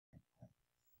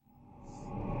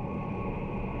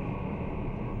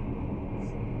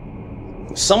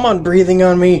Someone breathing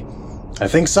on me? I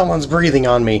think someone's breathing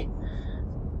on me.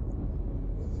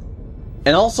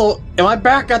 And also, am I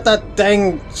back at that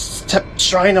dang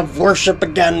shrine of worship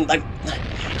again? Like,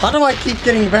 how do I keep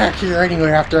getting back here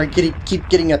anyway after I keep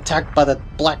getting attacked by the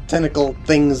black tentacle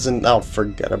things and... oh,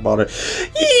 forget about it.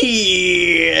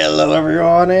 Hello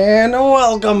everyone, and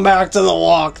welcome back to the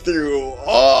walkthrough.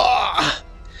 Oh,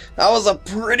 that was a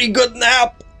pretty good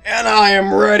nap, and I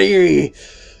am ready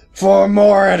for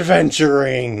more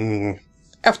adventuring.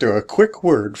 After a quick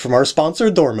word from our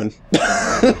sponsor, Dorman.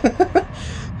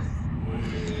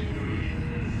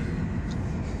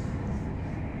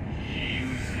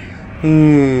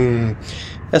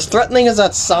 As threatening as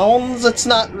that sounds, it's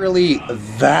not really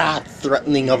that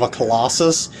threatening of a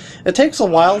Colossus. It takes a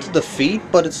while to defeat,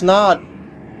 but it's not,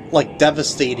 like,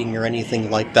 devastating or anything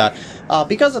like that.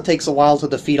 Because it takes a while to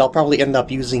defeat, I'll probably end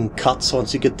up using cuts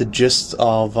once you get the gist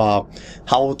of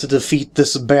how to defeat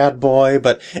this bad boy.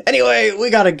 But anyway,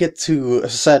 we gotta get to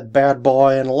said bad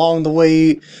boy, and along the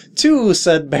way to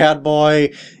said bad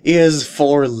boy is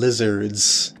 4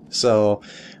 lizards. So...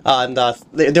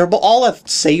 they're all at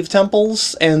save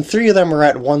temples, and 3 of them are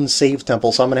at 1 save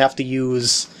temple, so I'm gonna have to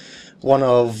use one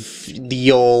of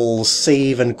the old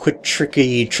save and quit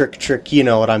tricky trick, you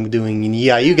know what I'm doing.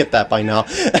 Yeah, you get that by now.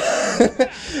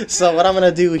 So what I'm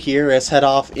gonna do here is head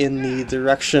off in the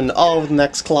direction of the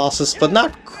next Colossus, but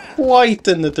not quite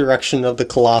in the direction of the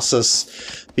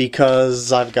Colossus,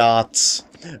 because I've got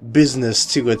business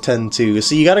to attend to.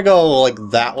 So you gotta go like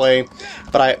that way,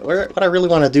 but what I really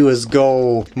want to do is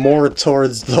go more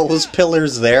towards those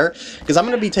pillars there, because I'm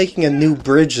gonna be taking a new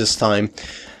bridge this time.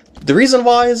 The reason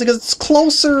why is because it's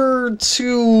closer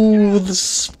to the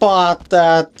spot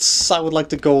that I would like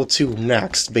to go to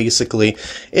next, basically.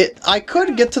 I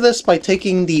could get to this by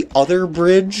taking the other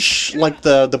bridge, like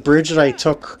the bridge that I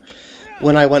took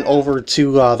when I went over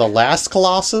to the last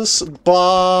Colossus,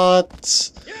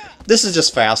 but this is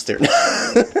just faster.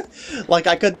 Like,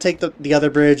 I could take the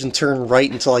other bridge and turn right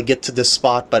until I get to this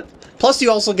spot, but plus you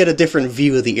also get a different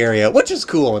view of the area, which is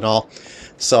cool and all.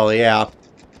 So, yeah.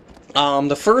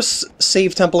 The first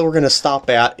save temple we're going to stop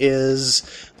at is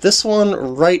this one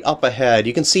right up ahead.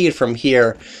 You can see it from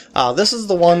here. This is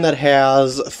the one that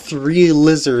has 3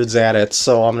 lizards at it,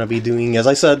 so I'm going to be doing, as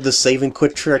I said, the save and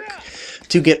quit trick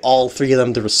to get all 3 of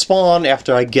them to respawn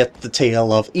after I get the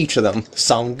tail of each of them.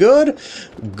 Sound good?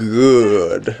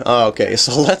 Good. Okay,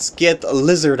 so let's get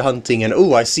lizard hunting, and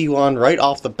ooh, I see one right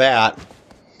off the bat.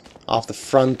 Off the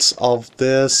front of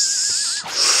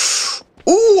this.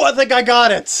 Ooh, I think I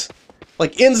got it!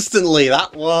 Like, instantly.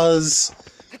 That was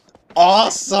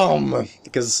awesome!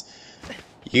 Because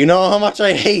you know how much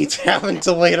I hate having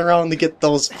to wait around to get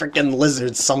those freaking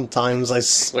lizards sometimes, I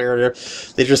swear.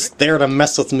 They're just there to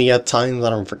mess with me at times.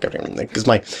 I don't forget because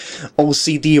my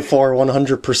OCD for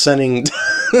 100%ing.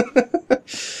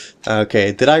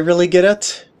 Okay, did I really get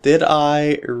it? Did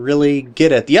I really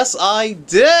get it? Yes, I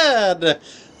did!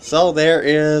 So there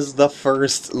is the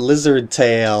first lizard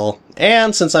tail.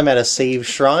 And since I'm at a save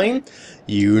shrine,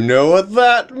 you know what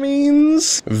that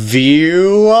means.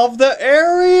 View of the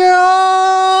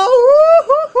area!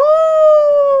 Woo-hoo-hoo!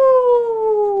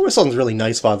 This one's really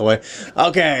nice, by the way.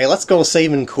 Okay, let's go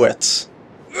save and quit.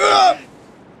 I'm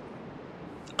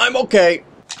okay.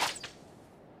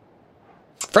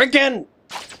 Freaking!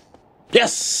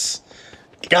 Yes!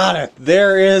 Got it!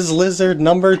 There is lizard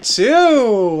number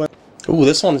 2! Ooh,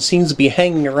 this one seems to be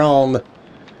hanging around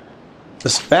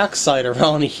this backside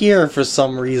around here for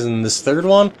some reason. This third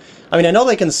one? I mean, I know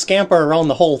they can scamper around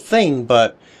the whole thing,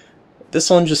 but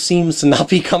this one just seems to not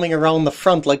be coming around the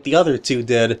front like the other 2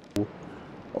 did.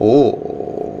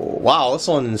 Oh, wow, this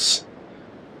one's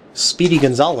Speedy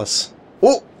Gonzalez.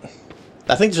 Oh,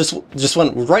 I think just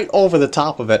went right over the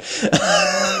top of it.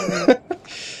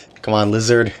 Come on,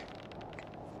 lizard.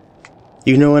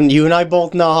 You know, and you and I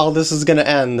both know how this is gonna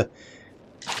end.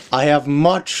 I have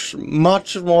much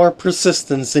more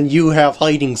persistence than you have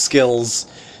hiding skills.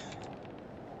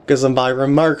 Because of my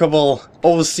remarkable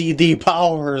OCD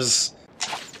powers.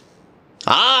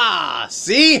 Ah!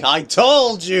 See? I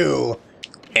told you!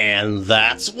 And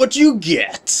that's what you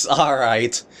get!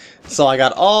 Alright. So I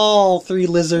got all 3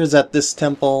 lizards at this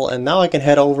temple, and now I can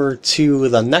head over to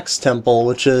the next temple,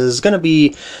 which is going to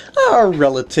be a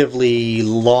relatively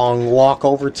long walk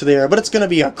over to there, but it's going to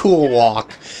be a cool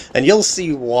walk, and you'll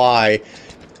see why.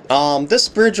 This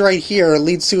bridge right here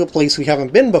leads to a place we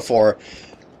haven't been before,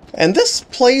 and this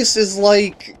place is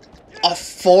like a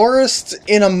forest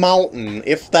in a mountain,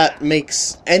 if that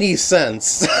makes any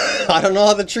sense. I don't know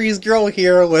how the trees grow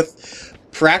here with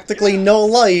practically no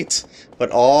light, But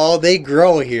oh, they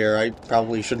grow here. I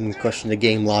probably shouldn't question the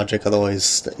game logic,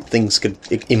 otherwise things could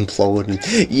implode. And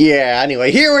yeah,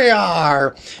 anyway, here we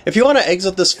are! If you want to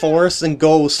exit this forest and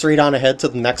go straight on ahead to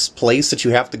the next place that you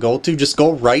have to go to, just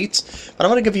go right. But I'm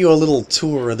going to give you a little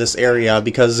tour of this area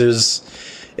because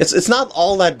it's not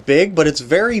all that big, but it's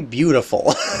very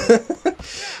beautiful.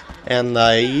 And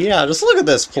yeah, just look at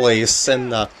this place,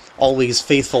 and always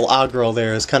faithful Agro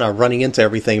there is kind of running into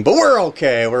everything, but we're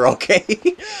okay, we're okay.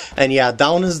 And yeah,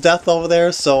 down is death over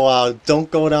there, so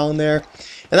don't go down there.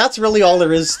 And that's really all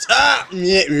there is.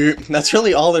 That's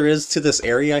really all there is to this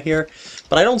area here.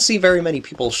 But I don't see very many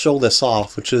people show this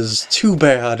off, which is too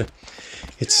bad.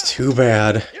 It's too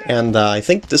bad. And I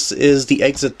think this is the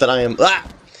exit that I am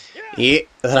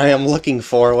looking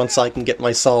for once I can get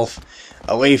myself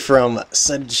away from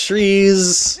said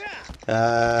trees.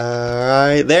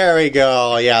 Alright, there we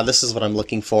go. Yeah, this is what I'm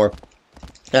looking for.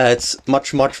 It's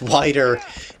much wider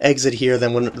exit here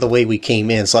than the way we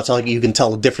came in, so that's how you can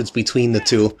tell the difference between the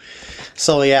two.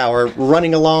 So yeah, we're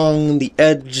running along the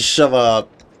edge of a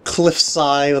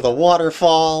cliffside with a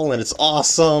waterfall, and it's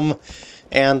awesome.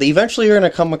 And eventually you're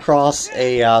going to come across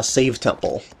a save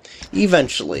temple.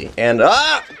 Eventually. And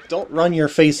don't run your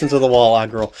face into the wall,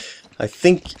 Agro. I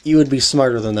think you would be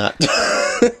smarter than that.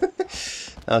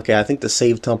 Okay, I think the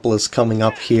save temple is coming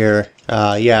up here.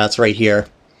 Yeah, it's right here.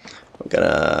 I'm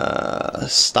gonna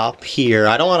stop here.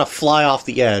 I don't want to fly off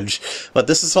the edge, but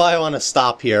this is why I want to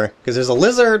stop here, because there's a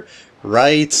lizard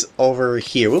right over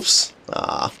here. Whoops.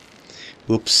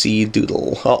 Whoopsie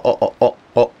doodle.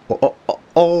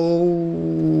 Oh,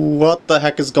 what the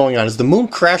heck is going on? Is the moon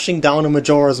crashing down on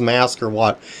Majora's Mask or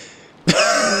what?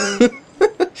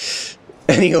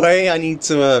 Anyway, I need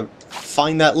to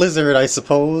find that lizard, I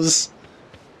suppose.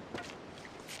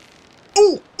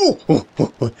 Ooh!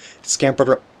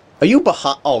 Scampered. Are you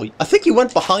behind? Oh, I think you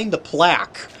went behind the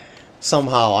plaque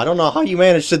somehow. I don't know how you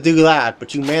managed to do that,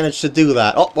 but you managed to do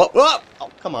that. Oh,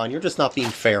 come on, you're just not being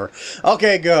fair.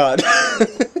 Okay, good.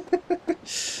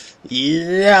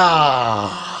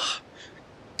 Yeah!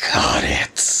 Got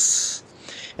it!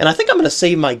 And I think I'm going to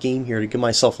save my game here to give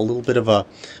myself a little bit of a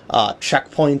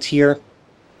checkpoint here.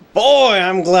 Boy,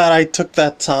 I'm glad I took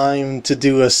that time to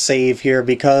do a save here,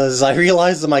 because I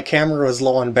realized that my camera was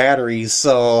low on batteries,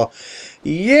 so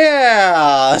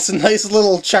yeah, it's a nice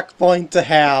little checkpoint to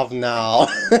have now.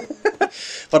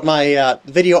 But my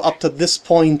video up to this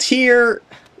point here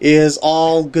is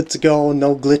all good to go,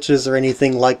 no glitches or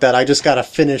anything like that. I just gotta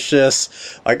finish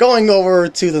this by going over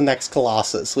to the next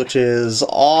Colossus, which is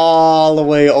all the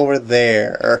way over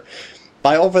there.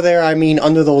 By over there, I mean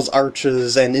under those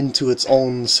arches and into its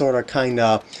own sort of kind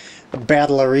of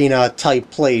battle arena type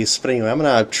place. But anyway, I'm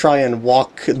gonna try and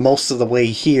walk most of the way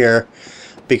here,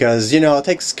 because, you know, it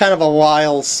takes kind of a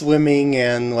while swimming,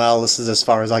 and, well, this is as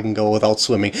far as I can go without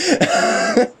swimming.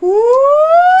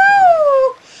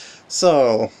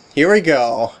 So, here we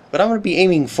go. What I'm going to be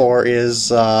aiming for is,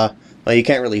 well, you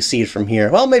can't really see it from here.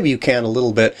 Well, maybe you can a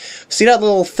little bit. See that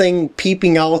little thing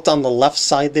peeping out on the left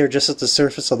side there, just at the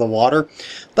surface of the water?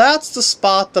 That's the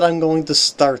spot that I'm going to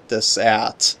start this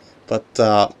at. But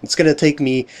it's going to take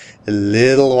me a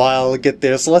little while to get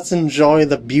there, so let's enjoy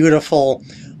the beautiful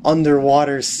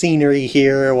underwater scenery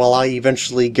here while I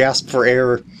eventually gasp for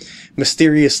air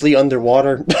mysteriously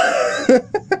underwater.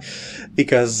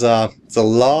 Because it's a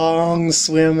long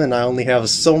swim and I only have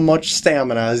so much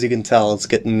stamina, as you can tell. It's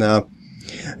getting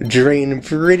drained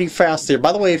pretty fast here.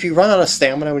 By the way, if you run out of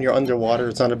stamina when you're underwater,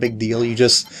 it's not a big deal. You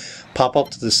just pop up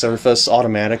to the surface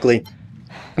automatically.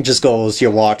 It just goes,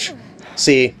 here, watch.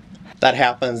 See, that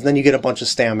happens. Then you get a bunch of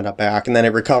stamina back, and then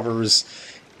it recovers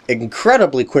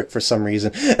incredibly quick for some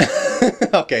reason.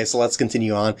 Okay, so let's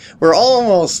continue on. We're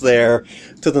almost there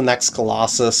to the next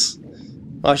Colossus.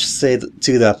 I should say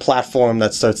to the platform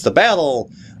that starts the battle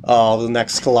of the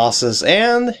next Colossus,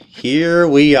 and here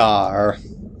we are.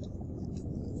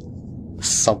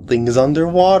 Something's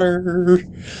underwater.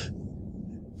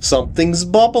 Something's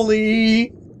bubbly.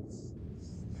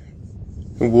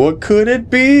 What could it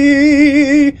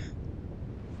be?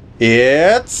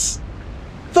 It's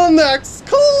the next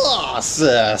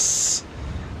Colossus!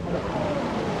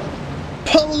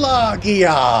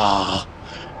 Pelagia!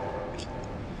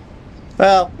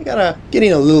 Well, we gotta get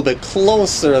in a little bit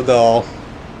closer though,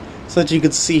 so that you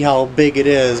can see how big it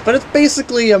is. But it's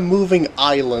basically a moving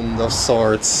island of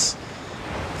sorts.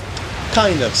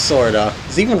 Kind of, sorta.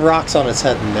 There's even rocks on its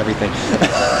head and everything.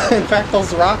 In fact,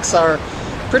 those rocks are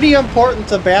pretty important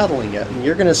to battling it, and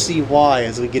you're gonna see why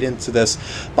as we get into this.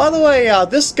 By the way,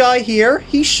 this guy here,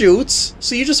 he shoots,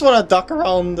 so you just want to duck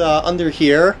around under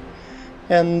here.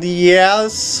 And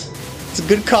yes, it's a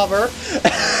good cover.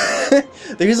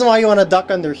 The reason why you want to duck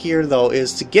under here, though,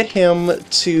 is to get him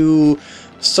to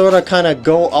sort of kind of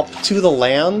go up to the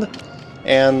land.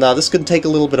 And this could take a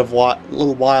little bit of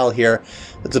little while here.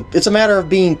 It's a matter of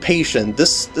being patient.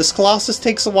 This Colossus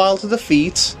takes a while to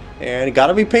defeat, and you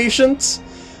gotta be patient.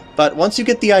 But once you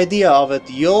get the idea of it,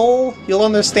 you'll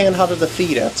understand how to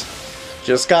defeat it.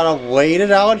 Just gotta wait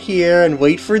it out here and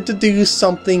wait for it to do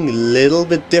something a little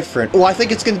bit different. Oh, I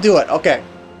think it's gonna do it. Okay.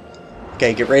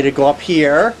 Okay, get ready to go up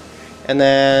here. And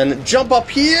then jump up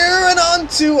here and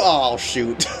onto... Oh,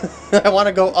 shoot. I want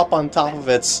to go up on top of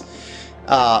its...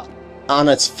 on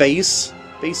its face,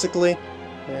 basically.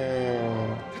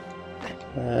 Oh,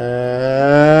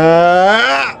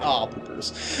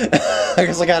 poopers. I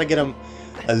guess I gotta get him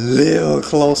a little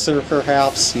closer,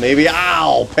 perhaps. Maybe.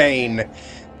 Ow! Pain!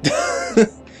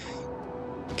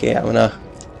 Okay, I'm gonna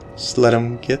just let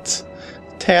him get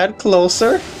a tad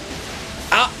closer.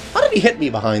 Ow! How did he hit me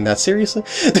behind that? Seriously?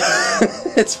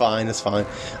 It's fine, it's fine.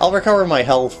 I'll recover my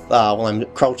health while I'm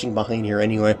crouching behind here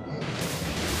anyway.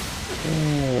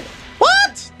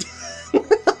 What?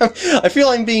 I feel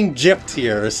I'm being gypped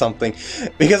here or something.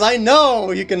 Because I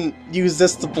know you can use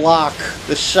this to block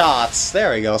the shots.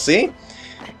 There we go, see?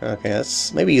 Okay,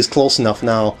 maybe he's close enough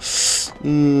now.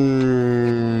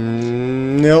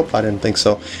 Nope, I didn't think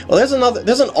so. Well, there's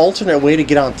an alternate way to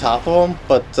get on top of him,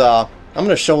 but I'm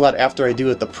gonna show that after I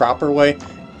do it the proper way.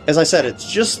 As I said,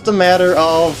 it's just a matter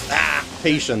of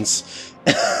patience.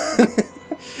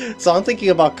 So I'm thinking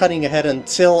about cutting ahead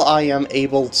until I am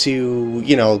able to,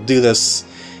 you know, do this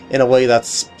in a way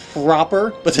that's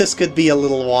proper, but this could be a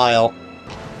little while.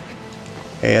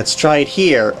 Okay, let's try it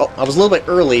here. Oh, I was a little bit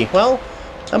early. Well,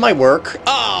 that might work.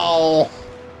 Oh!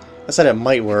 I said it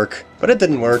might work, but it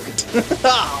didn't work.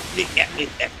 Oh,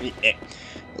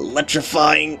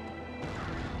 electrifying.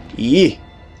 Yeah.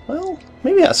 Well,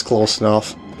 maybe that's close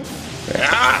enough.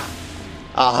 Ah!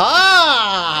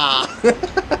 Aha!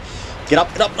 Get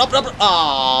up, get up, up, up!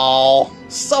 Oh,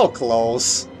 so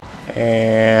close.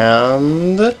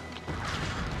 And...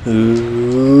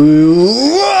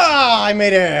 Ooh, I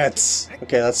made it!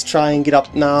 Okay, let's try and get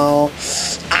up now.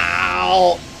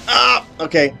 Ow! Ah!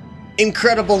 Okay.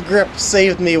 Incredible grip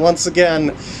saved me once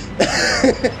again.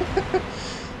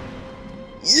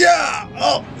 Yeah!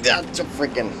 Oh, that's a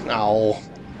freaking... Ow.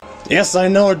 Yes, I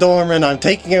know, Dorman, I'm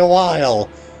taking a while.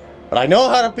 But I know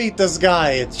how to beat this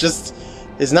guy. It's just...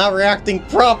 is not reacting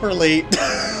properly.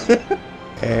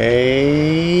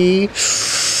 Okay.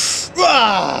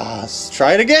 Ah, let's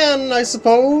try it again, I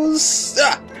suppose.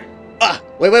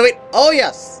 Wait. Oh,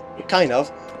 yes. Kind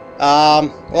of.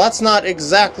 Well, that's not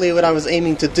exactly what I was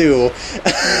aiming to do.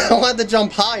 I wanted to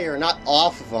jump higher, not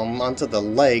off of him, onto the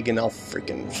leg, and I'll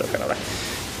freaking shook it out.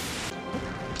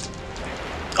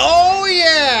 Oh,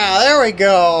 yeah! There we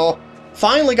go!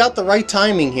 Finally got the right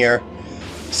timing here.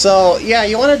 So, yeah,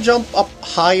 you want to jump up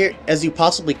higher as you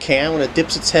possibly can when it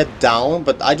dips its head down,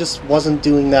 but I just wasn't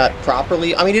doing that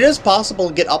properly. I mean, it is possible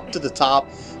to get up to the top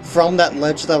from that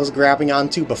ledge that I was grabbing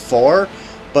onto before,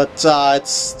 but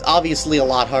it's obviously a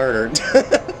lot harder.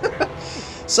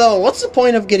 So, what's the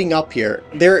point of getting up here?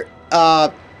 There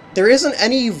isn't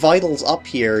any vitals up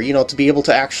here, you know, to be able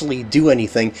to actually do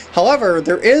anything. However,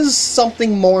 there is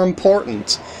something more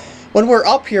important. When we're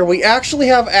up here, we actually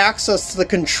have access to the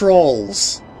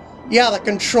controls. Yeah, the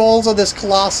controls of this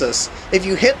Colossus. If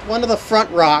you hit one of the front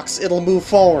rocks, it'll move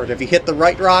forward. If you hit the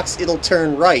right rocks, it'll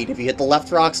turn right. If you hit the left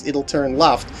rocks, it'll turn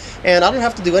left. And I don't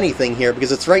have to do anything here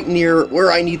because it's right near where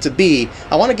I need to be.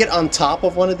 I want to get on top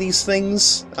of one of these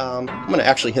things. I'm going to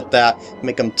actually hit that,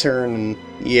 make them turn, and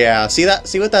yeah, see that?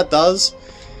 See what that does?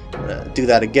 I'm going to do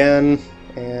that again.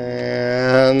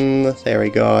 And there we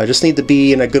go. I just need to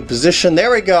be in a good position.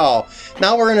 There we go!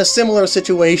 Now we're in a similar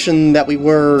situation that we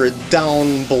were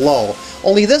down below.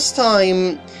 Only this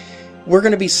time, we're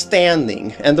going to be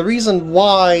standing. And the reason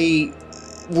why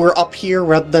we're up here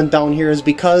rather than down here is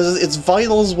because its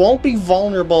vitals won't be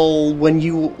vulnerable when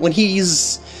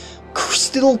he's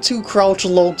still too crouched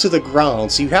low to the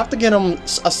ground. So you have to get him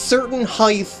a certain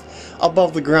height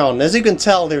above the ground. As you can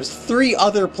tell, there's 3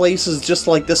 other places just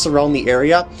like this around the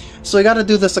area, so we gotta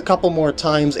do this a couple more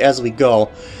times as we go.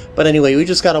 But anyway, we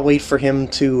just gotta wait for him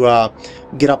to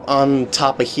get up on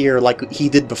top of here like he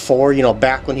did before, you know,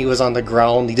 back when he was on the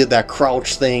ground. He did that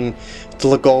crouch thing to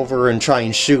look over and try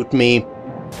and shoot me.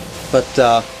 But,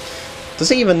 does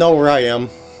he even know where I am?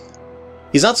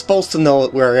 He's not supposed to know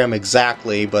where I am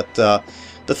exactly, but the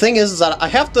thing is that I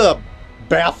have to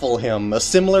baffle him,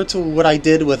 similar to what I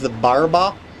did with the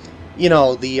Barba. You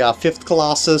know, the 5th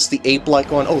Colossus, the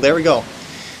ape-like one. Oh, there we go.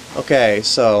 Okay,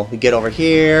 so we get over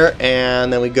here,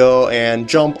 and then we go and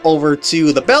jump over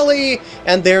to the belly,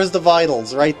 and there's the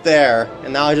vitals right there.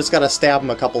 And now I just gotta stab him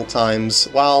a couple times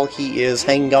while he is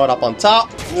hanging out up on top.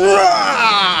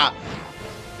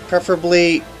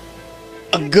 Preferably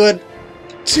a good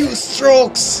 2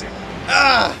 strokes.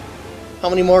 How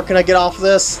many more can I get off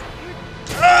this?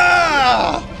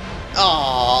 Aww.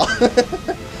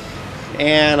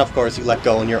 And of course you let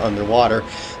go and you're underwater.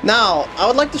 Now, I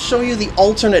would like to show you the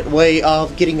alternate way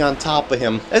of getting on top of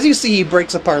him. As you see, he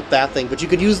breaks apart that thing, but you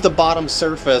could use the bottom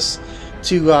surface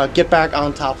to get back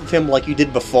on top of him like you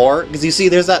did before. Because you see,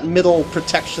 there's that middle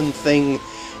protection thing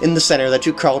in the center that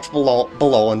you crouch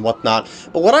below and whatnot.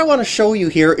 But what I want to show you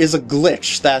here is a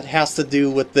glitch that has to do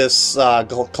with this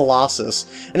Colossus.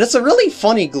 And it's a really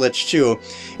funny glitch too.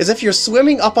 Is if you're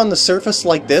swimming up on the surface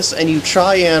like this and you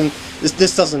try and...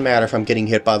 This doesn't matter if I'm getting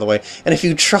hit, by the way. And if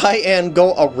you try and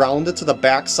go around it to the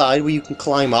back side where you can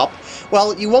climb up,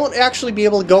 well, you won't actually be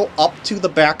able to go up to the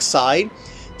back side.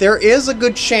 There is a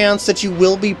good chance that you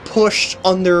will be pushed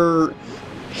under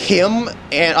him,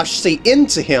 and I should say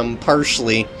into him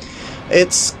partially.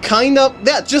 It's kind of...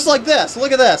 Yeah, just like this.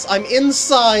 Look at this. I'm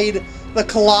inside the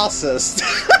Colossus.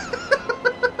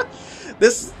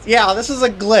 This is a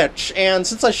glitch, and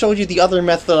since I showed you the other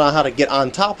method on how to get on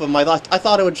top of him, I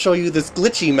thought I would show you this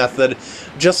glitchy method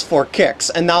just for kicks.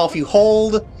 And now if you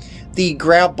hold the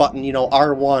grab button, you know,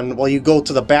 R1, while you go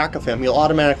to the back of him, you'll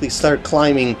automatically start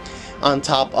climbing on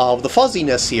top of the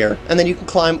fuzziness here. And then you can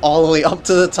climb all the way up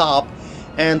to the top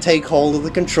and take hold of the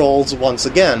controls once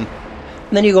again.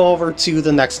 And then you go over to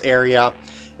the next area,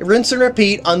 rinse and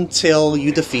repeat until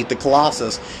you defeat the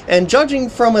Colossus. And judging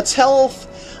from its health,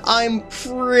 I'm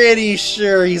pretty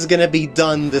sure he's gonna be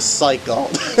done this cycle.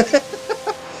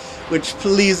 Which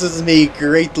pleases me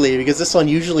greatly, because this one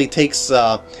usually takes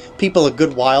people a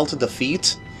good while to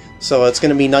defeat. So it's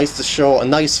gonna be nice to show a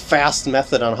nice fast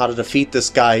method on how to defeat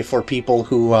this guy for people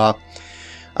who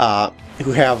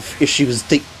have issues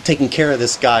taking care of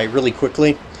this guy really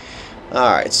quickly.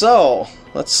 Alright, so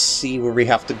let's see where we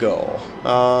have to go.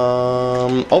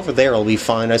 Over there will be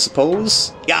fine, I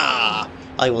suppose. Yeah!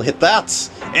 I will hit that,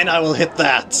 and I will hit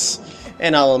that,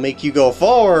 and I will make you go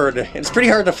forward. It's pretty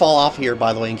hard to fall off here,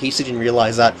 by the way, in case you didn't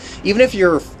realize that. Even if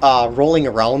you're rolling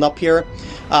around up here,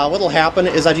 what'll happen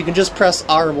is that you can just press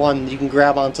R1, you can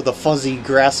grab onto the fuzzy,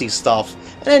 grassy stuff,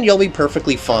 and you'll be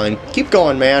perfectly fine. Keep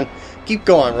going, man. Keep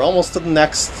going. We're almost to the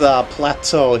next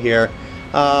plateau here.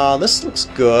 This looks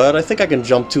good. I think I can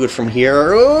jump to it from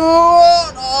here.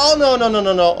 Oh, no, no, no,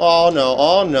 no, no. Oh, no,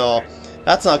 oh, no.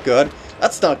 That's not good.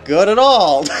 That's not good at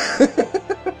all!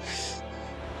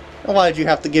 Why did you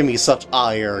have to give me such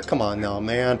ire? Come on now,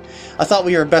 man. I thought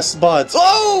we were best buds.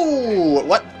 Oh!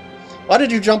 What? Why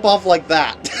did you jump off like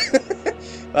that?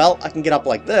 Well, I can get up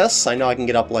like this. I know I can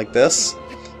get up like this.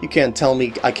 You can't tell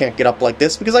me I can't get up like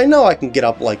this, because I know I can get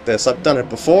up like this. I've done it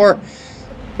before.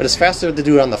 But it's faster to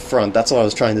do it on the front. That's what I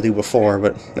was trying to do before,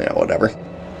 but yeah, whatever.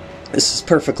 This is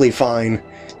perfectly fine.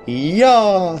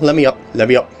 Yeah! Let me up. Let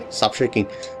me up. Stop shaking.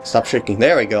 Stop shaking.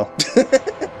 There we go.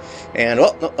 And,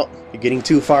 oh, no, no. You're getting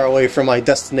too far away from my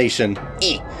destination.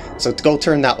 So go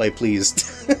turn that way, please.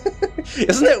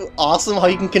 Isn't it awesome how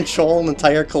you can control an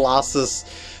entire Colossus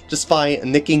just by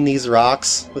nicking these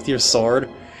rocks with your sword?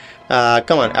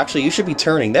 Come on. Actually, you should be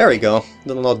turning. There we go.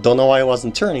 Don't know why I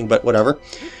wasn't turning, but whatever.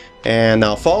 And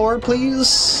now forward,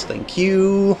 please. Thank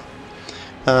you.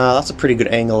 That's a pretty good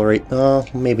angle, right?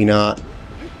 Maybe not.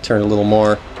 Turn a little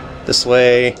more this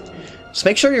way. Just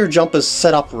make sure your jump is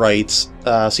set up right,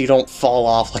 so you don't fall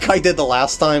off like I did the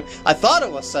last time. I thought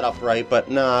it was set up right, but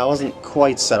no, it wasn't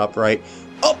quite set up right.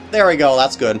 Oh, there we go,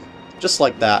 that's good. Just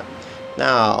like that.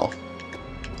 Now,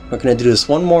 we're gonna do this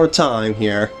one more time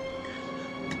here.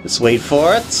 Just wait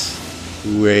for it.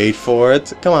 Wait for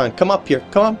it. Come on, come up here,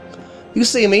 come on. You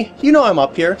see me, you know I'm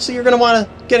up here, so you're gonna wanna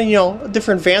get, you know, a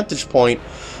different vantage point.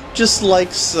 Just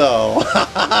like so.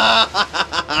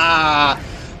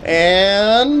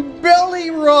 And belly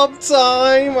rub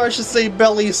time! Or I should say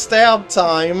belly stab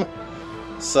time.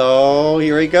 So,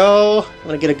 here we go. I'm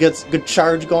gonna get a good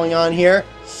charge going on here.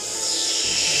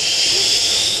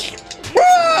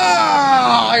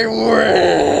 I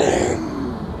win!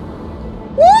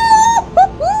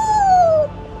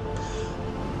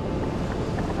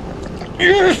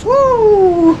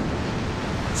 Woo!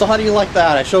 So how do you like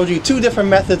that? I showed you two different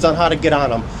methods on how to get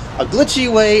on them. A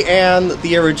glitchy way and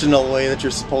the original way that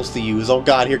you're supposed to use. Oh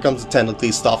god, here comes the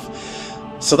technically stuff.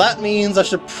 So that means I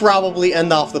should probably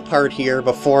end off the part here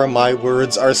before my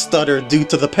words are stuttered due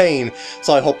to the pain.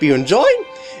 So I hope you enjoyed,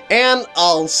 and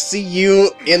I'll see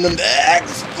you in the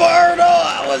next part.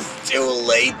 Oh, I was too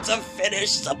late to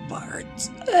finish the part.